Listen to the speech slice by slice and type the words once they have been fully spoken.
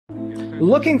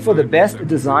Looking for the best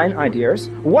design ideas?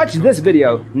 Watch this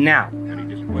video now.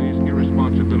 And he displays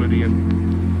irresponsibility and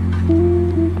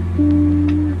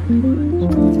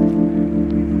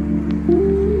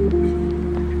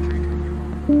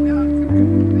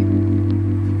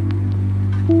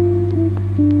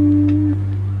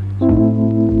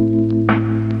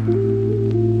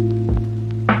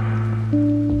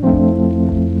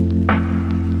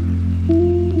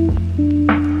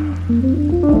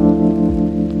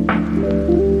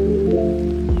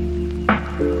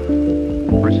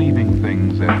perceiving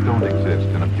things that don't exist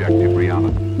in objective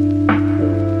reality.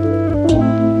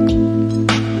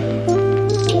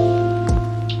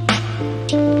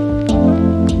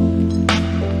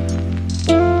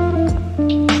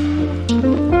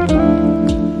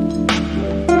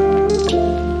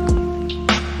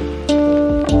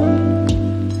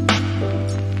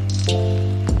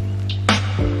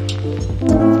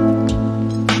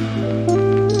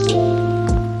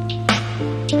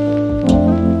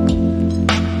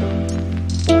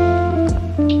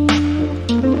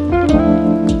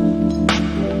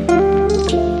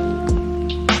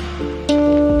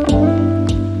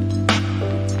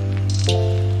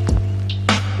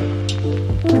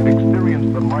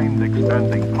 Experience the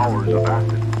mind-expanding powers of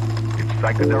acid. It's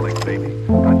psychedelic, baby.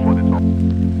 That's what it's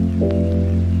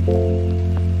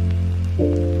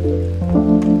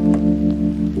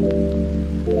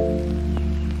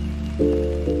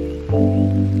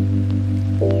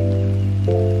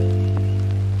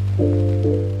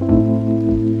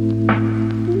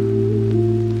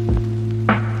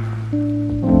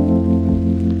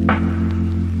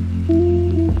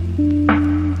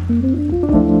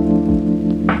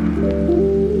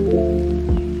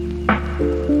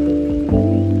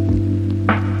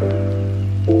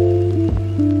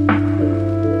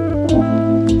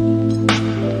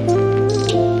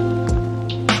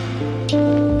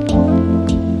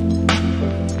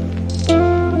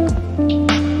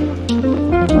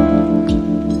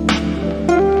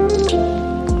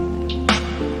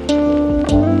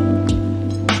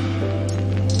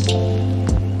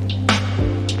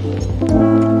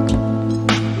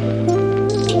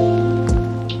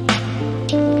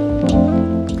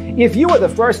If you are the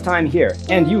first time here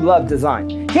and you love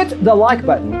design, hit the like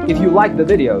button if you like the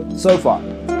video so far.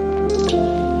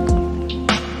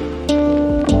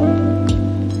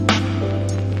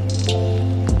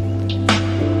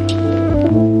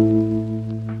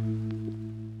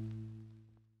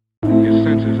 His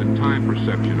senses and time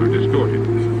perception are distorted.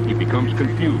 He becomes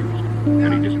confused,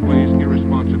 and he displays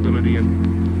irresponsibility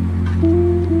and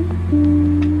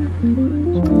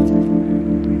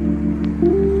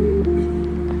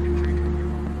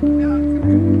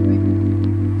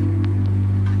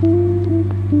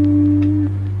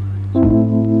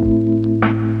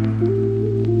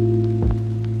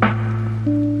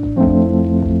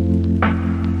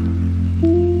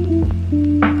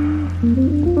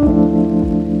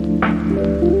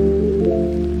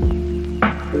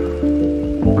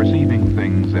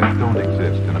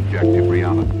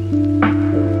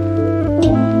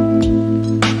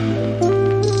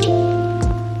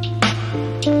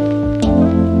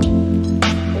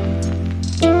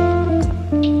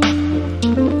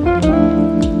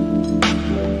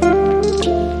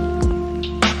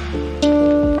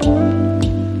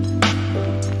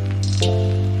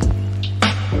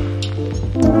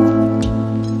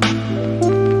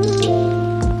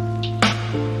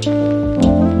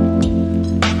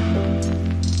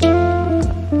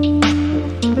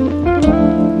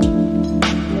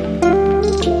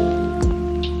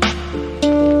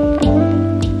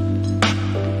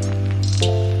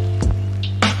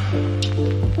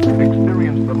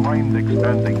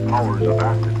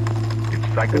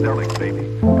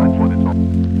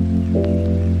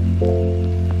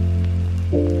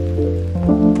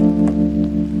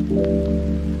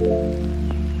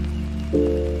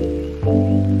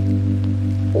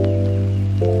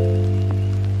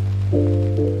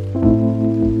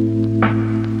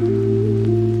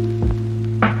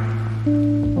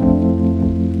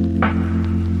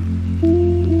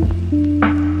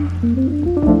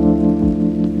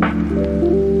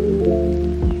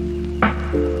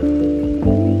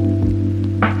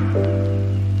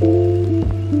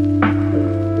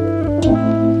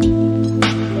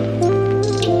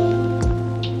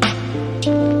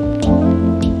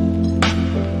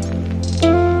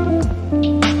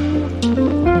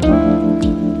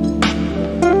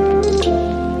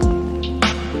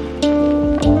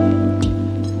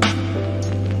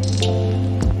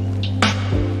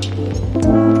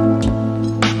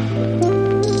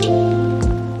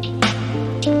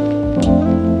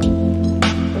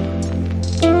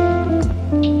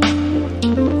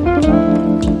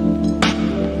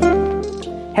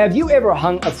Have you ever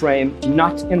hung a frame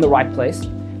not in the right place?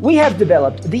 We have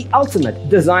developed the ultimate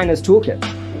designer's toolkit.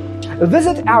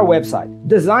 Visit our website,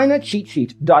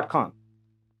 designercheatsheet.com.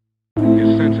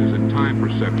 His senses and time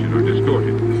perception are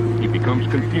distorted. He becomes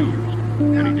confused,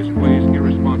 and he displays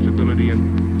irresponsibility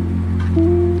and...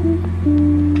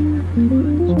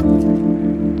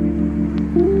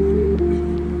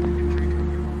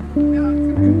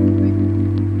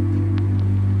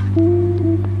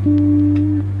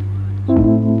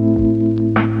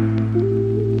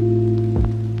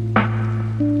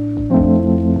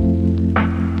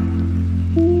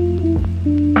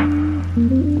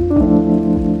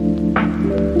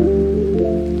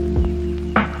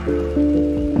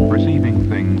 Perceiving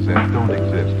things that don't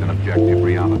exist in objective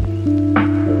reality.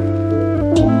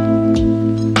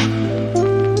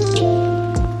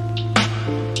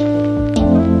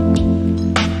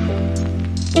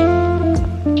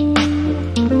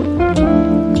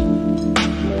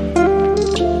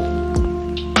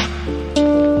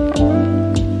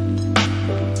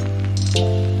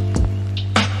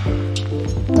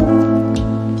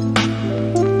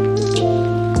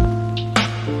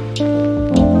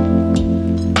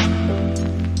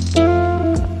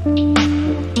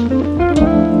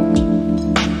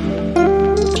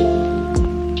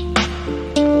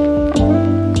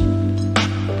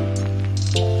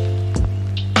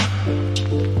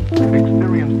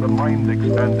 Experience the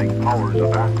mind-expanding powers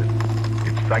of acid.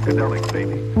 It's psychedelic,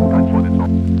 baby. That's what it's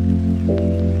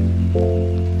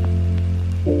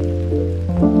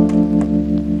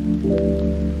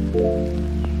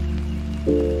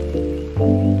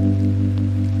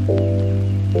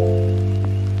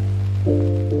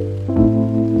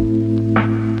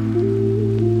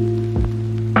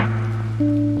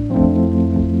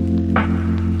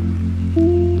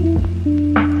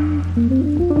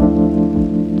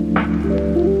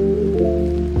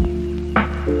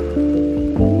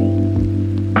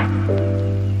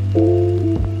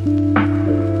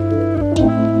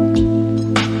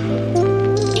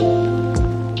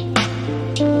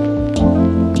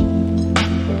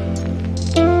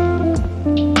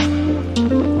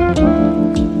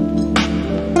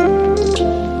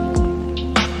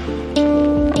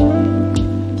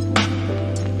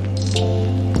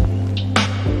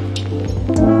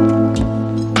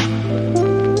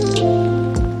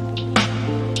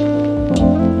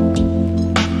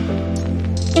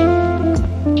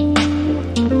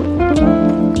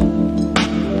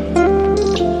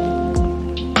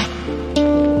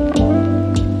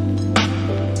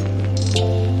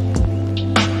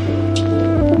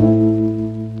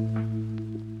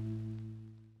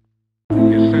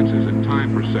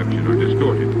perception are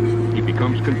distorted. He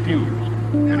becomes confused,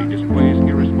 and he displays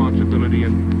irresponsibility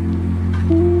and...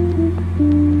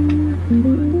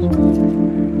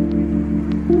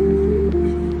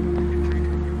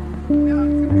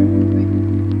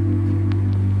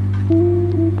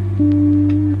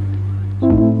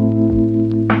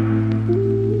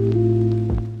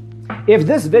 If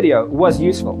this video was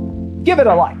useful, give it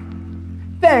a like.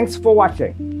 Thanks for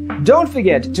watching. Don't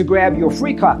forget to grab your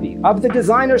free copy of the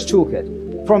Designer's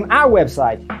Toolkit from our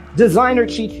website,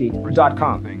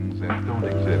 designercheatsheet.com. things that don't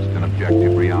exist in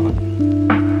objective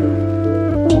reality.